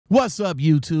What's up,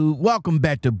 YouTube? Welcome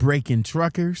back to Breaking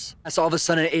Truckers. That's all of a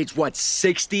sudden at age, what,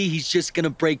 60? He's just going to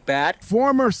break bad?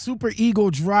 Former Super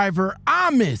Eagle driver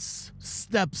Almas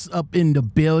steps up in the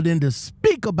building to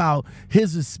speak about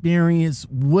his experience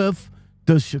with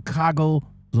the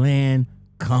Chicagoland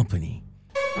Company.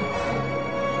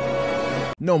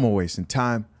 No more wasting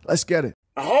time. Let's get it.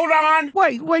 Hold on.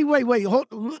 Wait.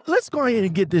 Let's go ahead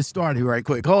and get this started right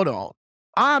quick. Hold on.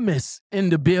 Almas in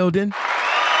the building.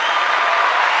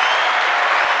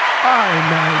 All right,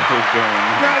 man.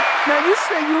 Now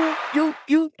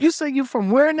you say you from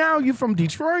where now? You from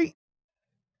Detroit?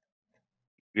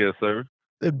 Yes, sir.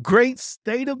 The great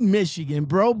state of Michigan,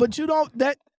 bro. But you don't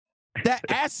that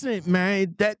accent,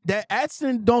 man. That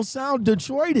accent don't sound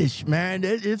Detroitish, man.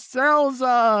 It sounds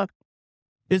New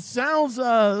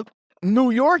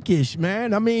Yorkish,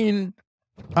 man. I mean,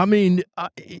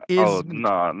 Oh,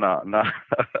 no.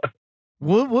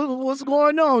 What's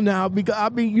going on now? Because I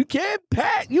mean, you can't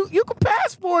pass. You can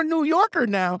pass for a New Yorker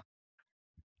now.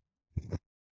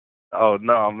 Oh,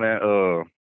 no, man.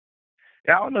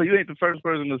 Yeah, I don't know. You ain't the first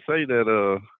person to say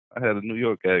that I had a New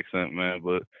York accent, man.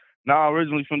 But no,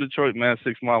 originally from Detroit, man,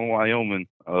 6 Mile, Wyoming.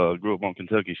 Grew up on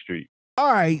Kentucky Street.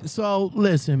 All right, so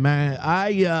listen, man.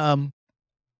 I'm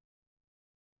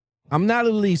not a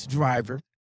lease driver,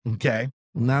 okay?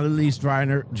 I'm not a lease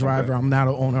driver. Okay. I'm not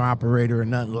an owner operator or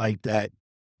nothing like that.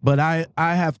 But I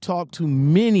have talked to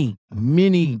many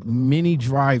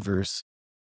drivers,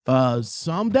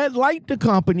 some that like the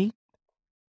company,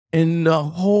 and a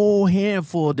whole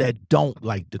handful that don't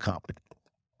like the company.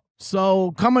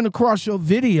 So coming across your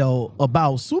video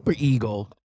about Super Eagle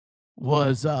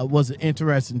was an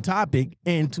interesting topic,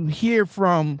 and to hear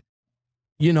from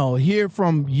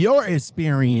your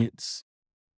experience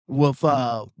with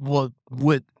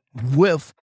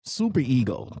Super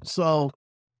Eagle. So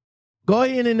go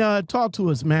ahead and talk to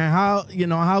us, man. How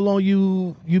long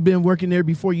you been working there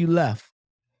before you left?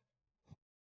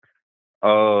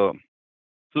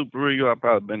 Super Eagle, I've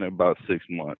probably been there about 6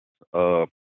 months.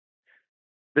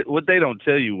 What they don't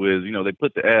tell you is, they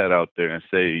put the ad out there and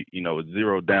say, it's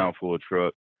 0 down for a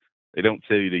truck. They don't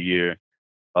tell you the year.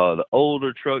 The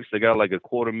older trucks, they got like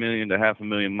 250,000 to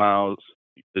 500,000 miles,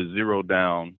 is 0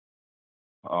 down.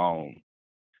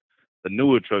 The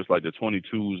newer trucks, like the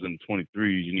 22s and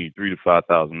 23s, you need $3,000 to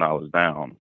 $5,000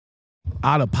 down.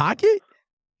 Out of pocket?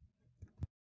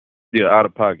 Yeah, out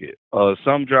of pocket.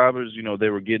 Some drivers, they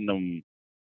were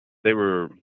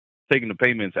taking the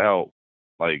payments out.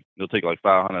 Like they'll take like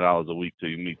 $500 a week till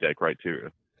you meet that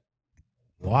criteria.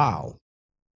 Wow.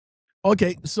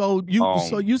 Okay, so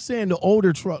you saying the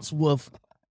older trucks with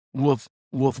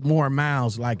more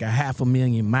miles, like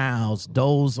 500,000 miles,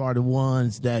 those are the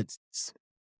ones that's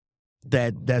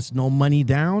no money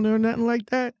down or nothing like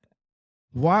that?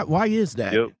 Why is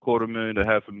that? Yep, 250,000 to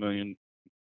 500,000.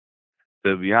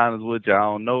 To be honest with you, I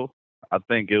don't know. I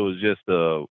think it was just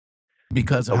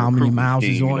because of how many miles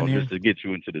is on there, just to get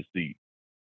you into the seat.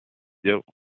 Yep.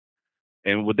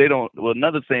 And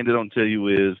another thing they don't tell you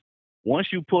is,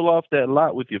 once you pull off that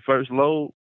lot with your first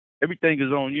load, everything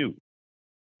is on you.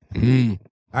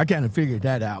 I kind of figured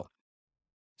that out.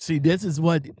 See, this is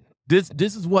what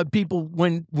people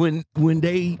when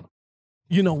they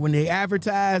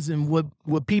advertise, and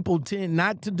what people tend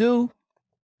not to do,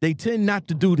 they tend not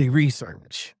to do their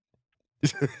research.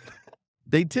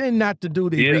 They tend not to do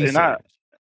their research.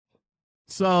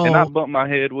 And I bumped my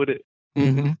head with it.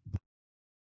 Mm-hmm.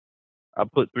 I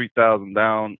put 3,000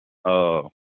 down. I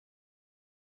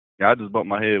just bumped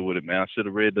my head with it, man. I should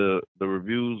have read the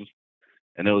reviews,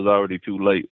 and it was already too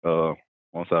late once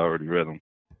I already read them.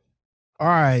 All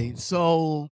right,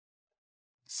 so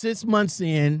 6 months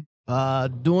in,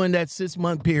 during that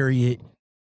 6-month period,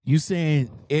 you saying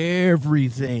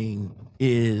everything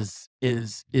is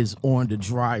on the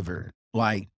driver.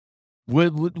 Like,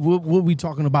 what we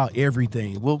talking about?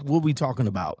 Everything. What we talking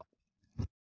about?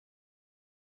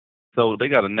 So they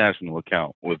got a national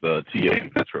account with TA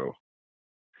and Metro.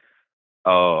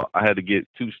 I had to get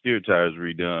 2 steer tires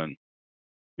redone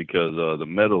because the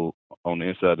metal on the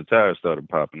inside of the tires started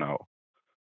popping out.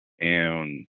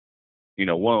 And,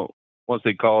 once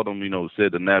they called them,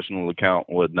 said the national account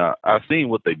and whatnot, I seen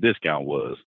what their discount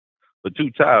was. But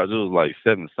 2 tires, it was like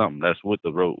 7-something. That's with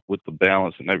the road, with the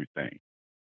balance and everything.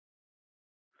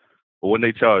 But when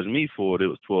they charged me for it, it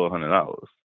was $1,200.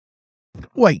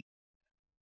 Wait,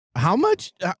 how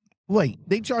much? Wait,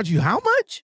 they charge you how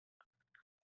much?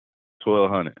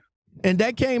 $1,200. And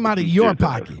that came out of your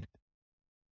pocket.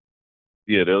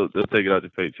 Yeah, they'll take it out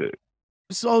your paycheck.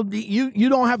 So you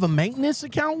don't have a maintenance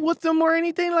account with them or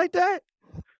anything like that?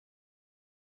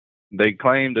 They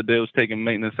claimed that they was taking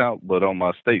maintenance out, but on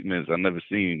my statements, I never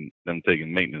seen them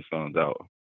taking maintenance funds out.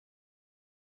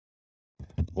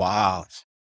 Wow.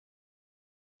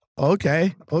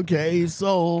 Okay. Okay.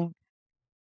 So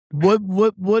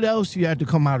what else you had to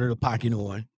come out of the pocket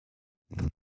on?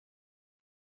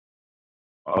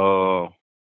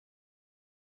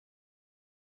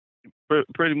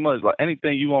 Pretty much like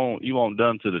anything you want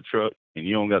done to the truck, and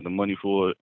you don't got the money for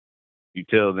it, you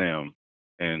tell them,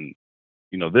 and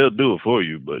they'll do it for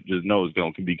you, but just know it's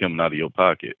gonna be coming out of your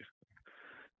pocket.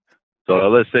 So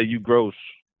let's say you gross,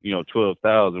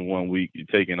 12,000 one week, you're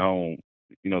taking home,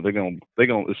 they're gonna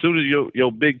as soon as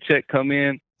your big check come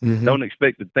in, don't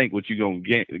expect to think what you're gonna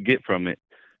get from it,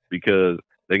 because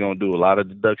they're gonna do a lot of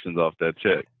deductions off that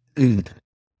check.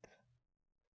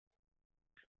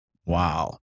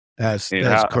 Wow, that's And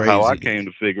crazy. how I came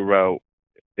to figure out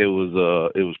it was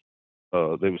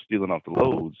they were stealing off the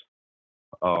loads.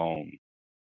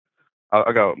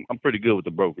 I'm pretty good with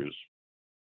the brokers.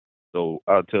 So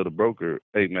I'll tell the broker,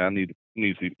 hey man, I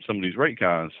need some of these rate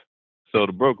cons. So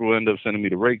the broker will end up sending me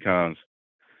the rate cons,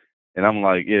 and I'm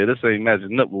like, yeah, this ain't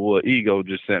matching up with what Ego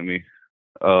just sent me.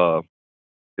 Then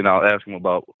I'll ask him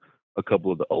about a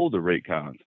couple of the older rate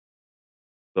cons.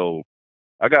 So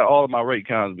I got all of my rate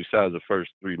cons besides the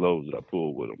first 3 loads that I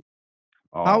pulled with them.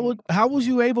 How was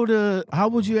you able to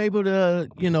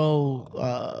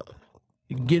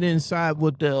get inside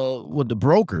with the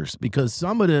brokers? Because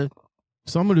some of the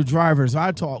drivers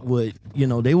I talked with,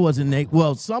 they wasn't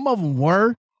well, some of them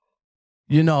were,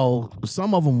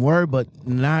 but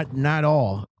not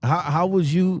all. How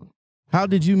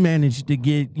did you manage to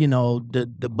get,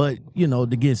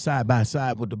 to get side by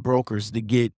side with the brokers to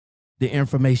get the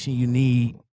information you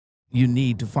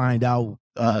need to find out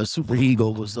Super Ego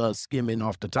was skimming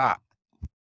off the top?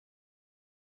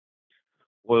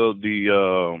 Well,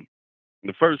 the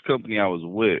first company I was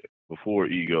with before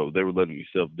Ego, they were letting me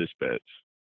self-dispatch.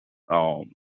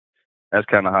 That's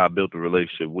kind of how I built a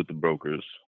relationship with the brokers.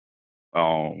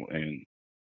 And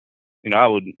I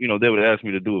would, they would ask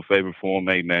me to do a favor for them.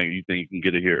 Hey man, you think you can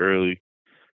get it here early?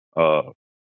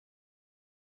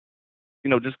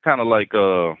 Just kind of like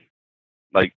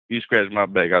you scratch my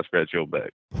back, I scratch your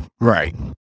back. Right.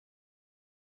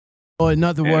 Or in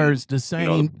other words, the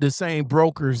same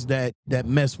brokers that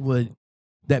mess with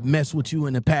you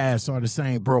in the past are the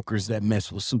same brokers that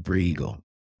mess with Super Ego.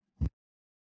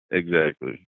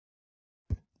 Exactly.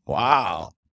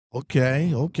 Wow.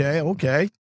 Okay.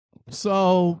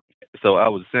 So I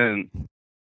would send.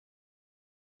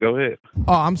 Go ahead.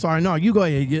 Oh, I'm sorry. No, you go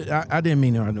ahead. I didn't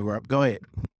mean to interrupt. Go ahead.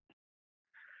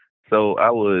 So I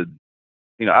would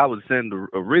send the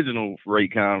original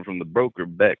rate con from the broker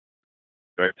back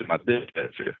to my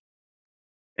dispatcher,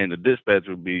 and the dispatcher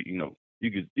would be, you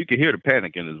could hear the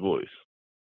panic in his voice.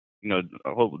 I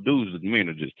hope the dude's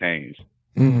demeanor just changed.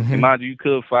 And mind you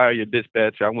could fire your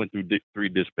dispatcher. I went through 3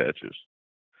 dispatchers,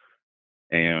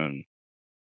 and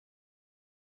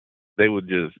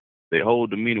their whole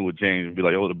demeanor would change and be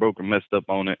like, oh, the broker messed up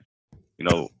on it.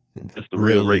 It's the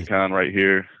real rate con right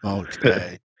here.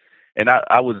 Okay. And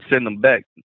I would send them back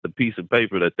the piece of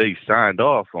paper that they signed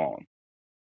off on.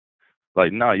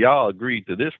 Like, nah, y'all agreed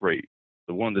to this rate,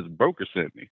 the one that the broker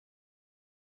sent me,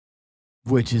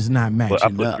 which is not matching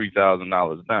up. But I put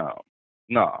 $3,000 down.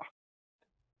 No,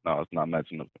 it's not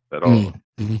matching up at all.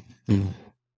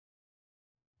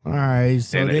 All right,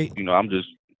 so and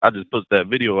I just put that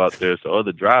video out there so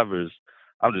other drivers.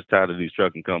 I'm just tired of these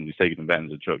trucking companies taking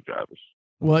advantage of truck drivers.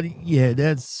 Well, yeah,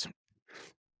 that's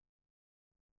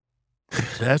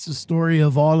the story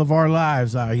of all of our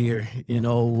lives out here.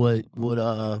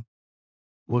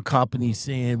 What companies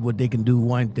saying what they can do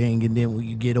one thing, and then when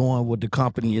you get on with the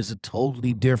company is a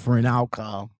totally different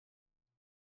outcome.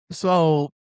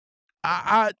 So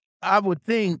I would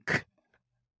think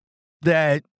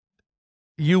that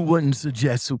you wouldn't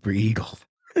suggest Super Ego.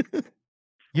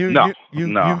 You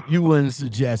wouldn't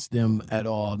suggest them at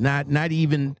all. Not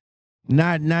even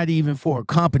for a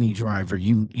company driver.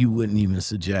 You wouldn't even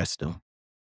suggest them.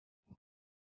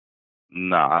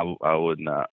 Nah, I would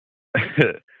not.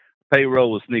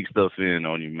 Payroll will sneak stuff in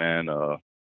on you, man.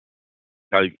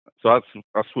 I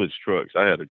switched trucks. I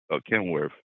had a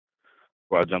Kenworth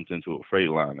before I jumped into a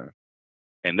Freightliner,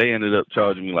 and they ended up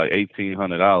charging me like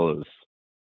 $1,800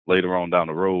 later on down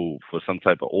the road for some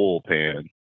type of oil pan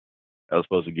I was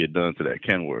supposed to get done to that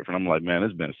Kenworth. And I'm like, man,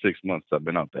 it's been 6 months I've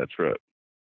been out that truck.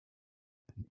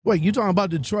 Wait, you talking about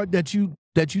the truck that you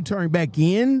turned back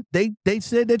in? They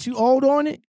said that you owed on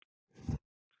it?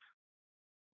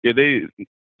 Yeah,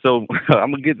 so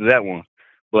I'm gonna get to that one.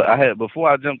 But before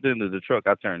I jumped into the truck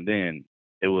I turned in,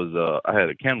 it was I had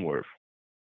a Kenworth.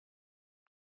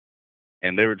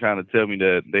 and they were trying to tell me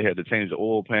that they had to change the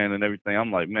oil pan and everything.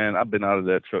 I'm like, man, I've been out of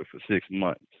that truck for 6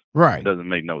 months. Right. It doesn't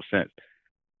make no sense.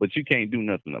 But you can't do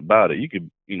nothing about it. You could,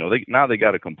 they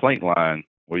got a complaint line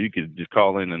where you could just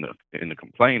call in and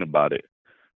complain about it,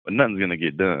 but nothing's gonna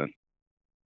get done.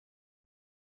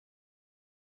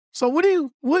 So what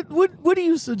do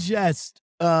you suggest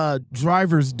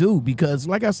drivers do? Because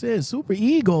like I said, super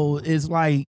ego is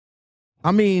like,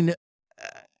 I mean,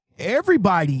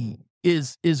 everybody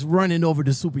is running over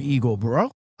the super ego,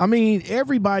 bro. I mean,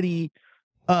 everybody.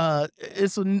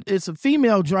 It's a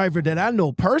female driver that I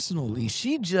know personally.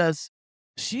 She just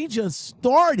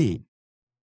started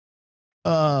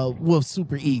with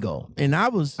super ego, and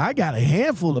I got a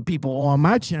handful of people on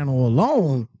my channel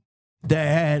alone that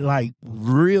had like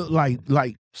real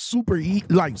like super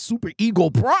ego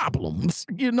problems.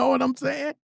 You know what I'm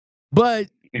saying? But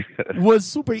what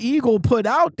super ego put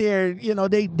out there,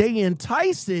 they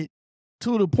entice it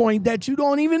to the point that you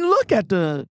don't even look at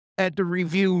the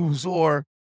reviews or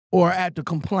at the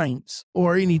complaints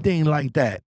or anything like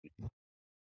that.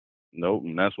 Nope,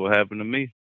 and that's what happened to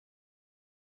me.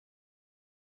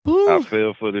 Ooh. I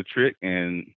fell for the trick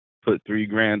and put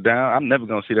 $3,000 down. I'm never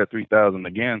gonna see that 3,000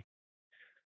 again.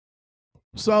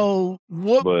 So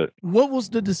what was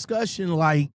the discussion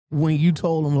like when you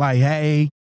told them, like, hey,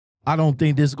 I don't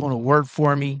think this is gonna work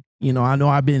for me? I know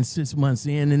I've been 6 months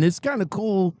in, and it's kind of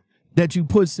cool that you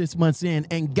put 6 months in.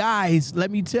 And guys,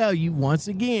 let me tell you once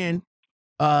again,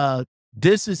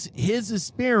 this is his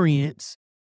experience.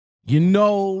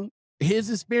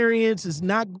 His experience is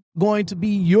not going to be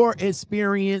your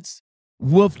experience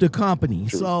with the company.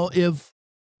 True. So if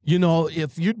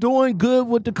you're doing good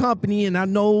with the company, and I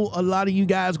know a lot of you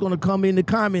guys going to come in the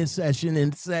comment section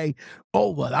and say,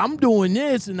 oh, well, I'm doing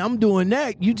this and I'm doing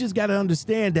that. You just got to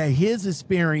understand that his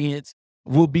experience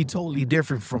will be totally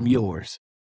different from yours.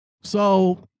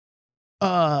 So,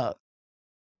 my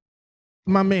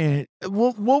man,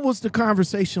 what was the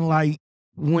conversation like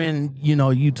when,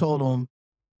 you told him,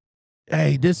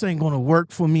 hey, this ain't going to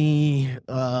work for me.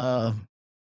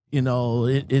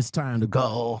 It's time to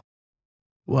go.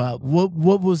 Well,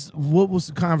 what was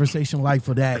the conversation like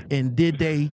for that? And did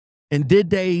they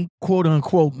quote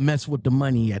unquote mess with the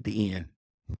money at the end?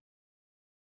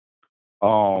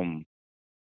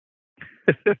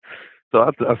 So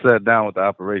I sat down with the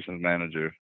operations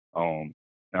manager, and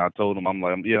I told him, I'm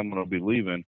like, yeah, I'm gonna be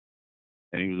leaving.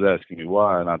 And he was asking me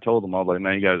why, and I told him, I was like,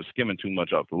 man, you guys are skimming too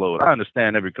much off the load. I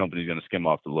understand every company's gonna skim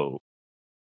off the load,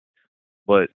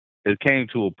 but it came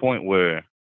to a point where,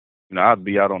 I'd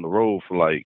be out on the road for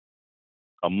like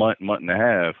a month and a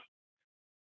half,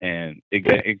 and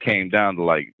it came down to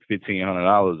like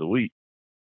 $1,500 a week.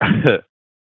 Granted,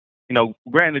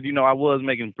 I was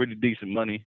making pretty decent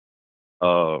money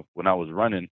when I was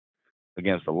running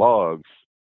against the logs,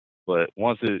 but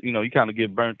once you kind of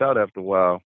get burnt out after a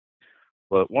while.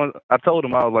 But once I told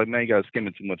him, I was like, man, you guys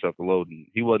skimming too much off the load, and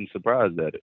he wasn't surprised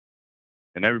at it.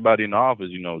 And everybody in the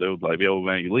office, they was like, yo,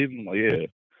 man, you leaving? I'm like, yeah.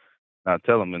 And I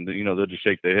tell them, and they'll just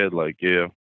shake their head like, yeah.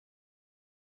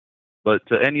 But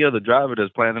to any other driver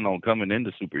that's planning on coming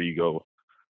into Super Ego,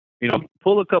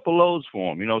 pull a couple loads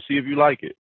for them, see if you like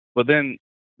it. But then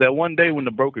that one day when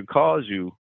the broker calls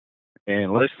you,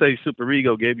 and let's say Super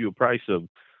Ego gave you a price of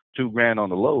 $2,000 on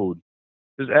the load,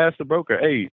 just ask the broker,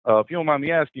 hey, if you don't mind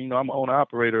me asking, I'm an owner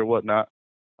operator or whatnot.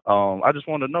 I just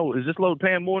want to know, is this load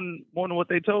paying more than what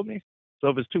they told me? So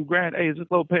if it's $2,000, hey, is this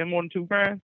load paying more than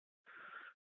 $2,000?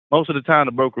 Most of the time,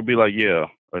 the broker will be like, yeah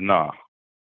or nah.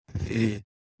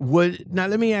 Now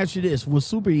let me ask you this: with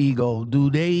Super Ego, do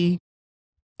they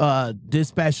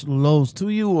dispatch the loads to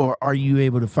you, or are you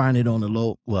able to find it on the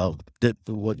load? Well,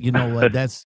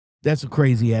 that's a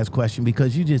crazy ass question,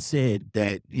 because you just said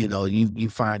that you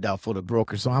find out for the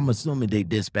broker, so I'm assuming they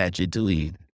dispatch it to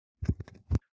you.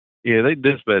 Yeah, they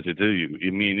dispatch it to you. I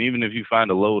mean, even if you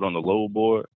find a load on the load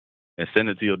board and send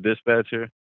it to your dispatcher,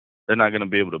 they're not going to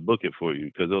be able to book it for you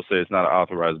because they'll say it's not an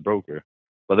authorized broker.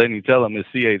 But then you tell them it's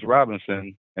C.H.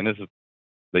 Robinson, and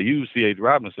they use C.H.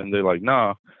 Robinson, they're like,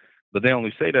 nah. But they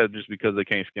only say that just because they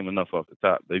can't skim enough off the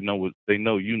top. They know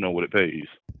you know what it pays.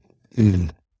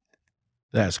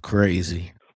 That's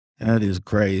crazy. That is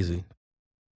crazy.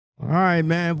 All right,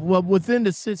 man. Well, within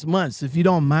the 6 months, if you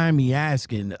don't mind me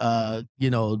asking, within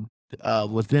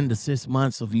the 6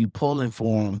 months of you pulling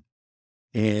for them,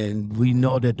 and we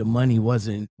know that the money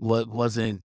wasn't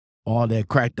all that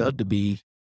cracked up to be,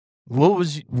 what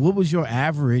was your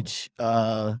average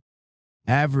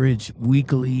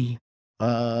weekly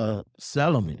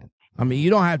settlement? I mean, you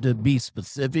don't have to be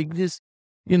specific, just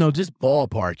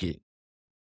ballpark it.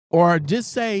 Or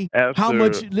just say how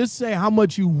much, let's say how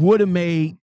much you would have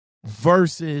made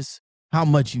versus how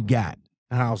much you got.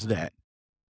 How's that?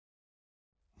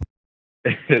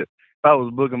 If I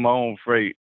was booking my own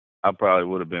freight, I probably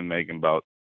would have been making about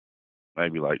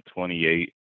maybe like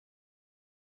 28,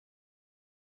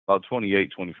 about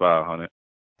 28, 2,500.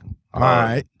 All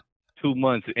right. 2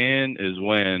 months in is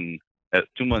when, at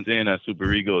 2 months in at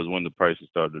Super Ego is when the prices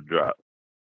started to drop.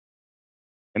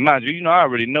 And mind you, I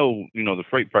already know, the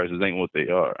freight prices ain't what they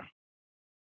are.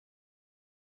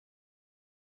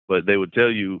 But they would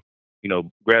tell you,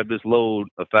 grab this load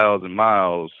 1,000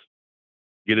 miles,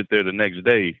 get it there the next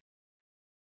day,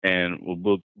 and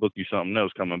we'll book you something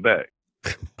else coming back.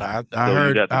 I So heard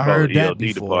you got to I call heard the that ELD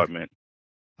before. department.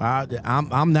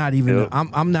 I'm not even Yep.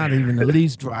 I'm not even a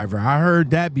lease driver. I heard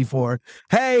that before.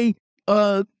 Hey,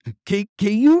 can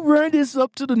you run this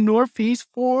up to the Northeast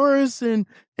for us, and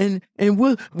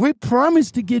we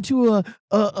promise to get you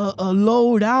a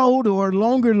load out or a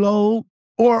longer load,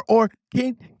 or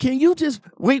can you just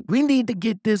we need to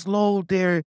get this load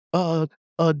there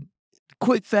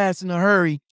quick, fast, in a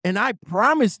hurry, and I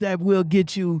promise that we'll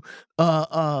get you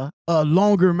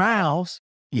longer miles.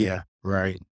 Yeah,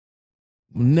 right.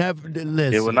 Never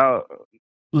listen. Yeah, when I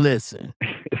Listen.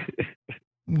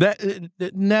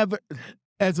 that never.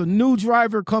 As a new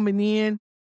driver coming in,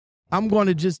 I'm going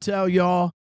to just tell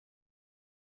y'all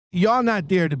not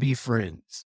there to be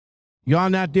friends. Y'all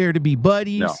not there to be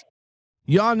buddies. No.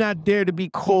 Y'all not there to be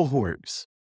cohorts.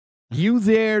 You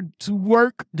there to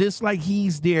work just like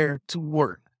he's there to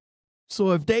work.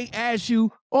 So if they ask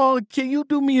you, "Oh, can you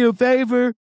do me a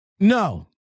favor?" No,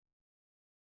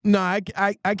 I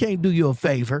can't do you a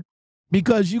favor,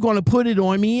 because you're going to put it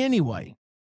on me anyway.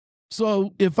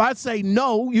 So if I say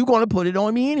no, you're going to put it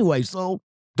on me anyway. So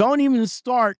don't even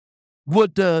start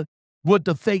with the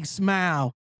fake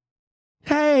smile.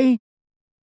 Hey,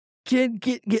 can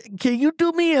you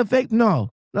do me a favor?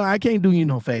 No, I can't do you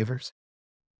no favors.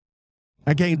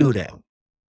 I can't do that.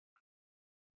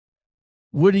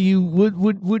 What do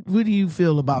you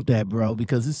feel about that, bro?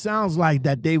 Because it sounds like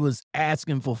that they was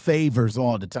asking for favors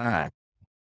all the time.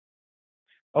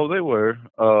 Oh, they were.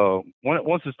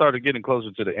 Once it started getting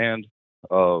closer to the end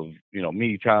of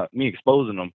me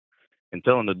exposing them and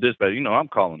telling the dispatch, I'm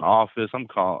calling the office. I'm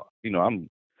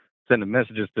sending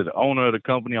messages to the owner of the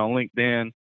company on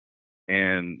LinkedIn,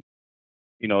 and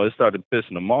it started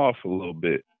pissing them off a little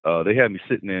bit. They had me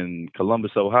sitting in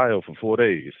Columbus, Ohio for 4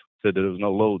 days. Said that there was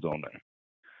no loads on there,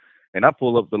 and I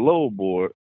pull up the load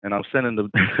board. And I'm sending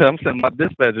my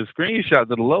dispatcher screenshots of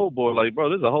the load board, like, bro,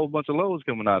 there's a whole bunch of loads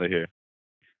coming out of here.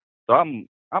 So I'm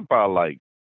probably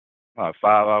like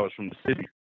 5 hours from the city.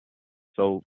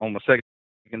 So on my second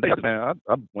day, man,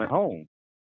 I went home.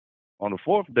 On the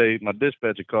fourth day, my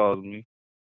dispatcher calls me.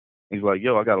 He's like,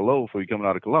 "Yo, I got a load for you coming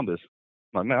out of Columbus."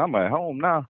 I'm like, "Man, I'm at home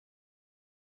now."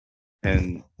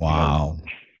 And wow,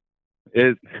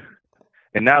 and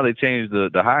now they changed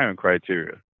the hiring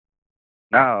criteria.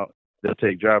 Now they'll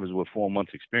take drivers with 4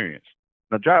 months experience.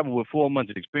 Now, driver with 4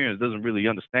 months experience doesn't really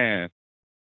understand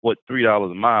what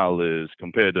 $3 a mile is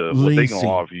compared to what they gonna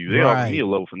offer you. They offered me a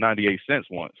load for 98 cents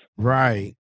once.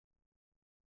 Right.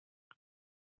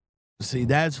 See,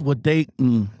 that's what they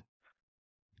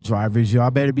drivers. Y'all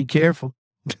better be careful.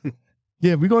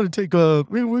 Yeah, we're going to take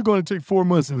we're going to take 4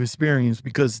 months of experience,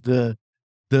 because the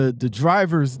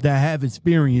drivers that have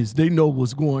experience, they know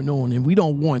what's going on, and we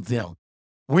don't want them.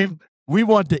 We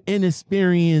want the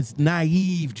inexperienced,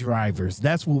 naive drivers.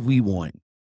 That's what we want.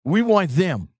 We want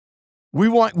them. We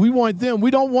want them.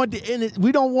 We don't want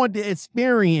the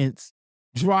experienced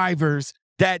drivers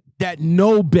that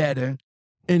know better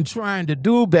and trying to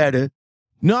do better.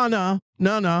 No.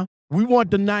 We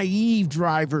want the naive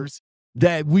drivers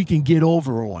that we can get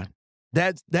over on.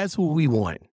 That's who we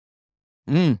want.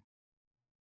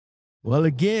 Well,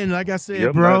 again, like I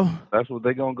said, bro, that's what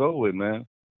they gonna go with, man.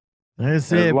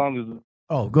 That's it. As long as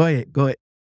go ahead.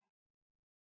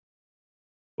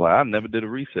 Well, I never did a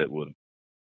reset with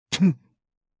them.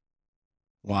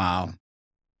 Wow.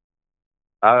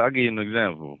 I'll give you an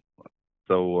example.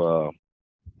 So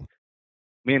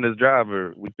me and this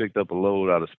driver, we picked up a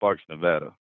load out of Sparks,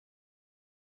 Nevada.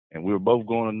 And we were both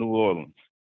going to New Orleans.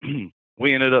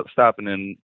 We ended up stopping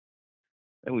and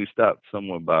we stopped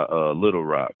somewhere by Little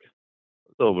Rock.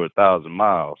 It's over 1,000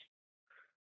 miles.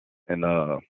 And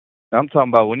I'm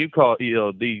talking about when you call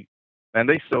ELD, man,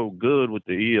 they so good with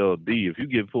the ELD. If you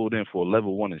get pulled in for a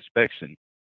level 1 inspection,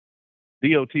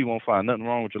 DOT won't find nothing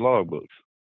wrong with your logbooks.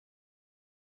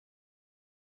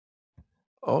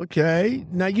 Okay.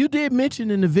 Now, you did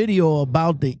mention in the video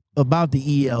about the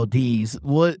ELDs.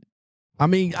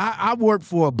 I work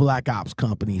for a black ops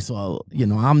company, so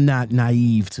I'm not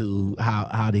naive to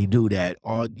how they do that.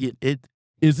 Or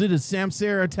Is it a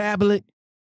Samsara tablet?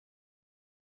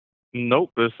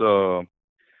 Nope, it's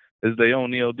their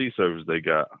own ELD service they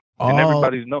got. And Oh,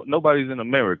 nobody's in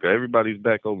America. Everybody's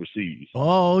back overseas.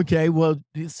 oh, okay. Well,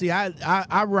 you see,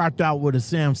 I rocked out with a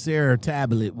Samsara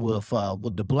tablet with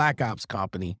the Black Ops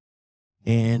company,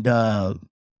 and I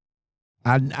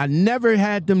never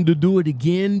had them to do it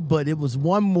again. But it was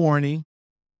one morning.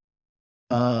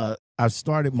 I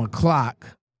started my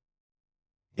clock,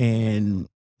 and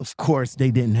of course they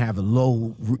didn't have a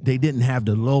load. They didn't have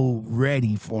the load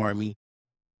ready for me,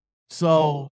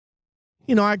 so.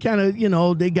 You know, I kind of, you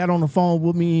know, they got on the phone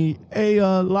with me. Hey,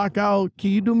 Lockout, can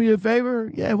you do me a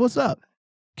favor? Yeah, what's up?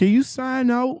 Can you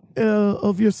sign out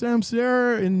of your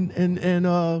Samsara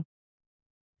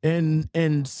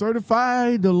and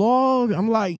certify the log? I'm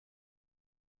like,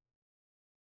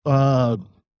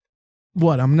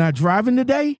 what? I'm not driving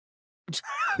today.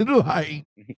 Like,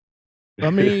 I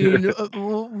mean,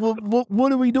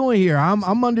 what are we doing here?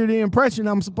 I'm under the impression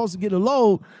I'm supposed to get a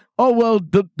load. Oh well,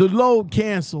 the load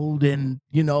canceled, and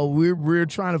you know we're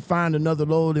trying to find another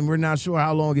load, and we're not sure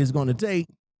how long it's going to take.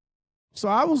 So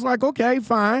I was like, okay,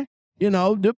 fine. You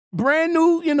know, the brand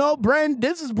new. You know,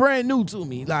 this is brand new to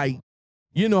me. Like,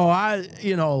 you know,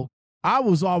 I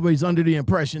was always under the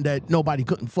impression that nobody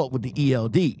couldn't fuck with the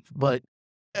ELD, but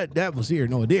that was here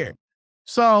nor there.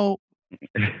 So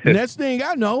next thing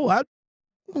I know,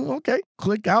 okay,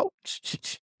 click out,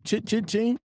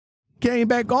 ching, came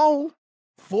back on,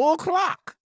 4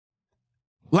 o'clock,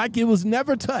 like it was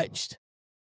never touched.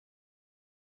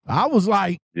 I was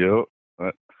like, Yep.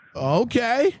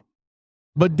 okay.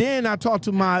 But then I talked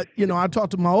to my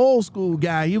old school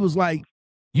guy. He was like,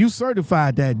 you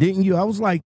certified that, didn't you? I was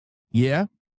like, yeah.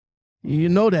 You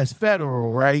know that's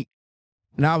federal, right?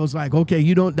 And I was like, okay,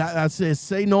 you don't, I said,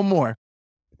 say no more.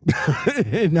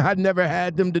 And I never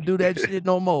had them to do that shit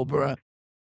no more, bro.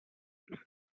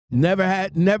 Never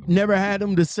had them to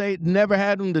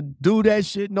do that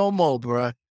shit no more,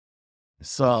 bro.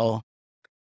 So,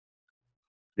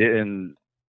 And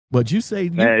but you say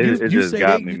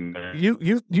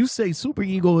you say Super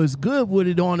Ego is good with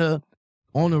it on a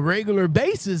regular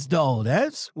basis, though.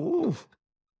 That's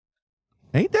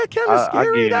ain't that kind of scary?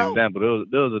 I'll give you though? an example.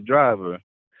 There was a driver.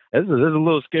 It's a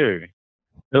little scary.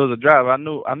 There was a driver. I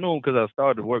knew him because I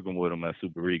started working with him at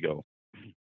Super Ego.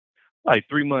 Like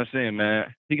 3 months in,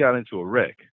 man, he got into a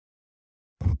wreck.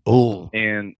 Oh.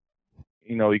 And,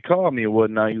 you know, he called me and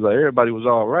whatnot. He's like, everybody was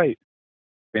all right.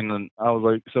 And then I was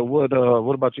like, so what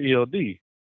about your ELD? He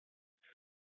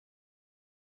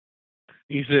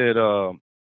said,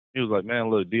 he was like,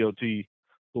 man, look, DOT,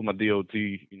 pull my DOT,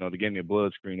 you know, they gave me a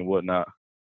blood screen and whatnot.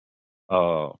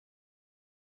 They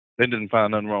didn't find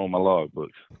nothing wrong with my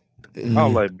logbooks. I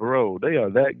was like, bro, they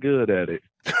are that good at it.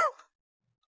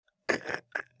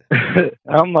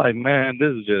 I'm like, man,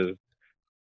 this is just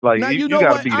like now, you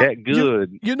gotta be that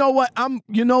good. You know what,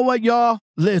 y'all?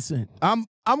 Listen, I'm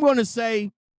gonna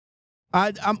say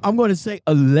I'm gonna say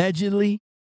allegedly.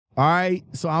 All right.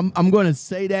 So I'm gonna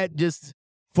say that just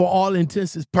for all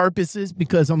intents and purposes,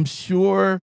 because I'm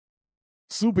sure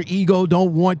Super Ego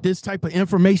don't want this type of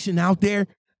information out there.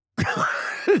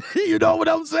 You know what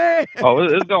I'm saying? Oh,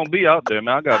 it's gonna be out there,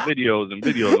 man. I got videos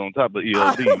on top of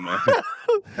ELD, man.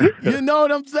 You know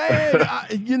what I'm saying?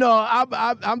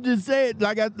 I'm just saying,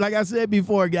 like I said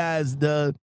before, guys.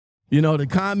 The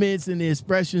comments and the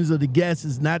expressions of the guests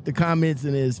is not the comments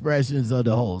and the expressions of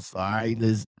the host. All right,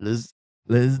 let's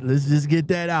just get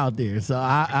that out there. So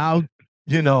I'll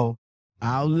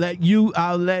let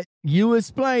you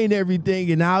explain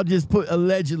everything, and I'll just put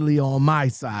allegedly on my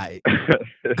side,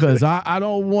 because I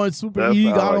don't want Super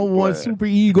Ego. I don't want Super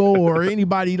Ego or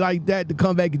anybody like that to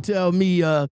come back and tell me,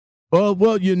 no.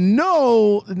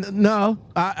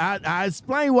 I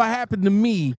explained what happened to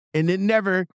me, and it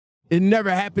never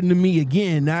happened to me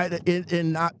again.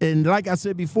 And like I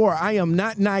said before, I am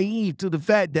not naive to the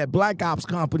fact that Black Ops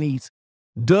companies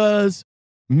does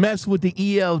mess with the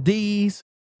ELDs.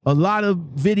 A lot of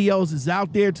videos is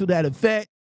out there to that effect,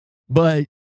 but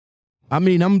I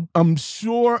mean, I'm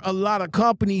sure a lot of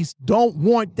companies don't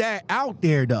want that out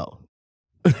there, though.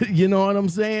 You know what I'm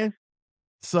saying?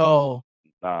 So,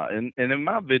 and in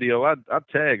my video, I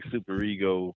tagged Super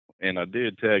Ego, and I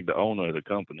did tag the owner of the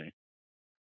company.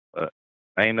 But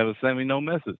I ain't never sent me no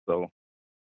message, though.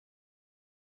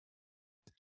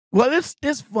 Well,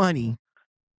 it's funny.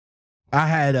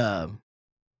 I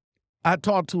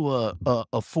talked to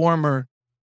a former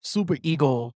Super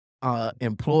Ego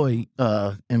employee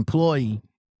that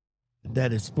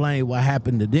explained what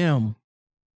happened to them,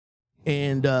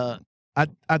 and I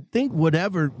think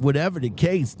whatever the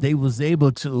case, they was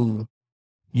able to,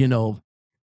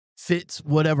 fix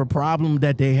whatever problem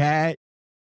that they had,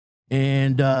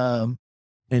 and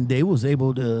they was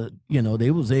able to,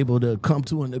 come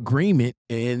to an agreement,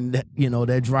 and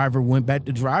that driver went back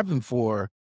to driving for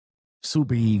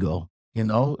Super Ego.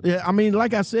 Yeah, I mean,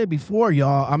 like I said before,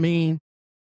 y'all, I mean,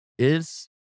 it's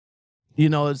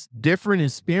it's different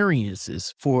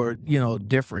experiences for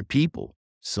different people.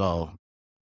 So,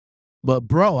 but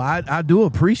bro, I do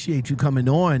appreciate you coming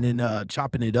on and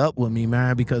chopping it up with me,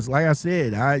 man, because like I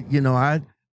said, I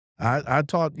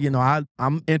thought,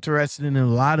 I'm interested in a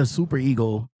lot of Super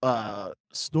Ego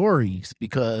stories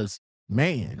because,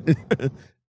 man,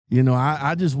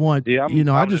 I just want,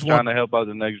 I'm just trying to help out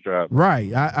the next driver.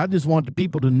 Right. I just want the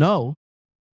people to know.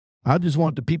 I just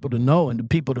want the people to know and the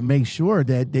people to make sure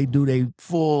that they do their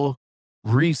full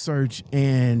research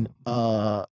and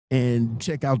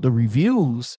check out the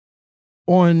reviews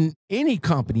on any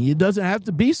company. It doesn't have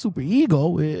to be Super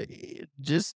Ego.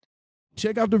 Just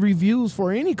check out the reviews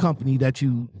for any company that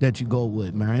you go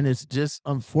with, man. It's just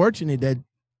unfortunate that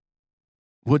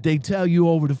what they tell you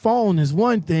over the phone is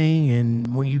one thing,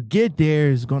 and when you get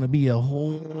there, it's going to be a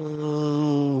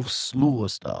whole slew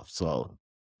of stuff. So,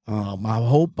 I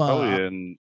hope.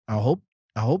 And I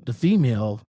hope the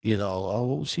female,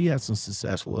 she has some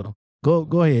success with them.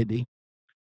 Go ahead, D.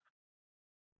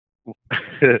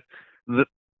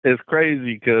 It's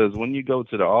crazy because when you go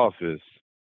to the office,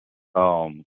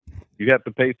 you have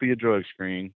to pay for your drug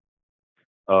screen.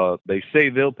 They say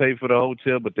they'll pay for the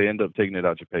hotel, but they end up taking it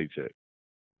out your paycheck.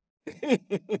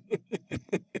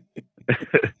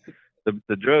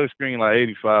 The drug screen like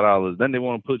 $85. Then they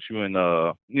want to put you in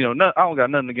I don't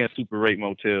got nothing against super rate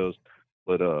motels,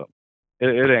 but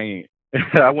it ain't.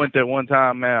 I went there one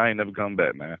time, man. I ain't never come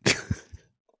back, man.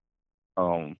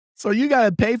 So you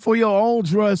gotta pay for your own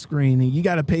drug screen, and you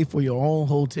gotta pay for your own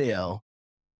hotel.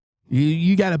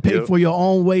 You gotta pay for your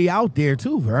own way out there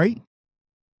too, right?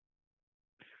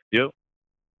 Yep.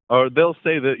 Or they'll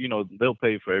say that they'll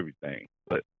pay for everything,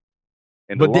 but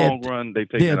in the long run, they'll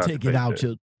take it out.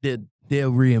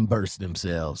 They'll reimburse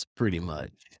themselves pretty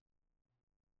much.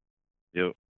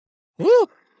 Yep. Woo.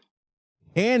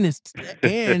 And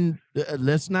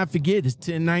let's not forget it's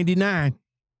 1099.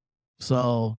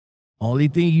 So only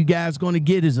thing you guys gonna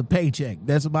get is a paycheck.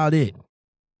 That's about it.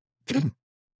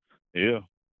 Yeah.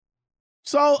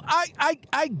 So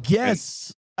I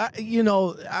guess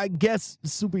I guess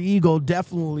Super Ego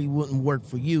definitely wouldn't work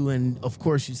for you, and of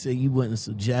course you say you wouldn't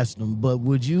suggest them. But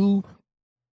would you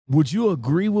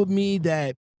agree with me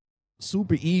that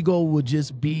Super Ego would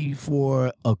just be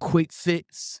for a quick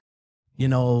fix?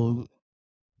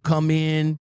 Come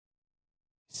in,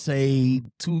 say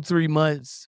 2-3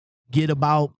 months, get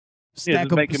about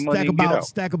stack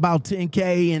about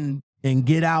 10K and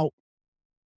get out.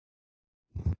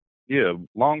 Yeah,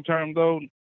 long term though,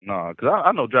 nah, because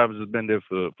I know drivers have been there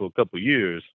for a couple of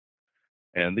years,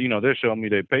 and they're showing me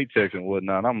their paychecks and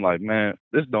whatnot. I'm like, man,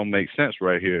 this don't make sense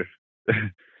right here.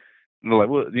 And they're like,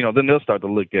 well, then they'll start to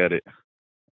look at it,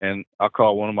 and I'll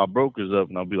call one of my brokers up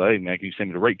and I'll be like, hey man, can you send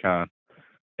me the rate con?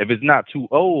 If it's not too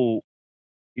old,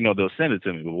 they'll send it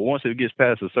to me. But once it gets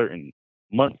past a certain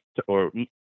month or to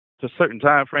a certain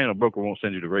time frame, a broker won't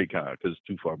send you the rate con because it's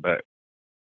too far back.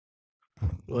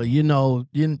 Well,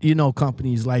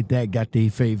 companies like that got their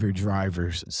favorite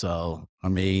drivers. So, I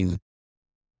mean,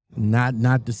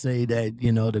 not to say that,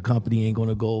 the company ain't going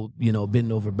to go,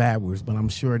 bend over backwards, but I'm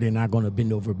sure they're not going to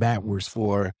bend over backwards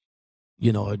for,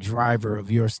 a driver of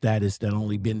your status that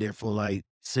only been there for like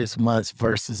 6 months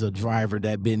versus a driver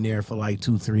that been there for like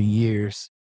 2-3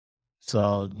 years.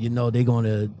 So, they're going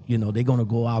to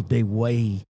go out their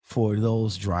way for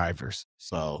those drivers.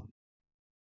 So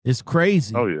it's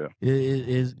crazy. Oh yeah.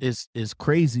 It's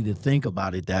crazy to think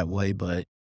about it that way, but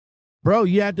bro,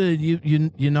 you had to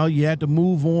you had to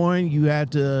move on. You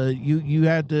had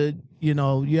to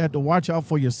watch out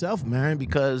for yourself, man,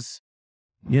 because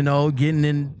getting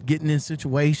in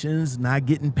situations, not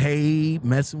getting paid,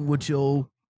 messing with your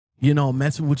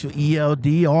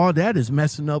ELD, all that is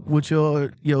messing up with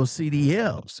your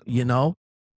CDLs,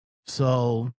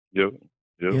 So yep.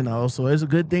 So it's a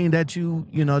good thing that you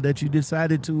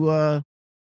decided to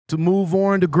move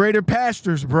on to greater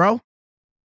pastures, bro.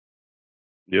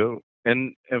 Yep.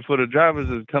 And for the drivers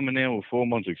that's coming in with 4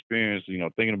 months experience,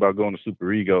 thinking about going to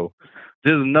Super Ego,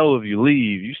 just know if you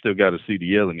leave, you still got a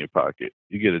CDL in your pocket.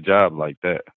 You get a job like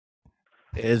that.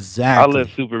 Exactly. I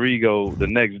left Super Ego the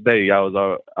next day. I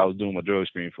was doing my drug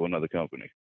screen for another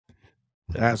company.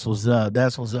 That's what's up.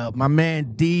 That's what's up. My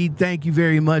man D, thank you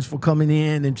very much for coming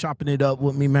in and chopping it up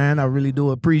with me, man. I really do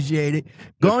appreciate it.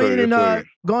 Go in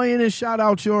and shout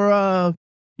out your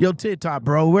TikTok,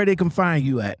 bro, where they can find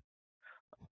you at.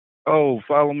 Oh,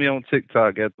 follow me on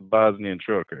TikTok at the Bosnian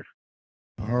Trucker.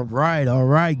 All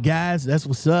right, guys. That's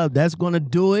what's up. That's gonna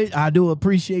do it. I do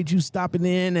appreciate you stopping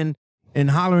in and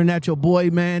hollering at your boy,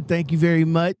 man. Thank you very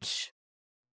much.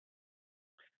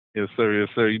 Yes, sir. Yes,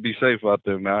 sir. You be safe out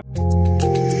there, man.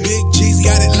 Big G's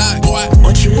got it locked, boy.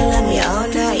 Want you to love me all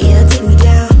night, yeah, take me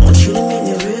down. Want you to make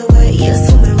me real wet, yeah,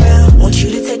 swim around. Want you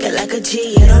to take it like a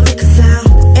G, yeah, don't make a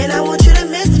sound. And I want you to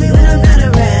miss me when I'm not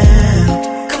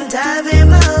around. Come dive in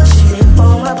my ocean, sip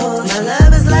on my push. My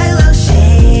love is like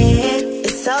lotion,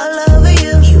 it's all over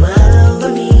you, you all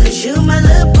over me. 'Cause you my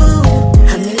love.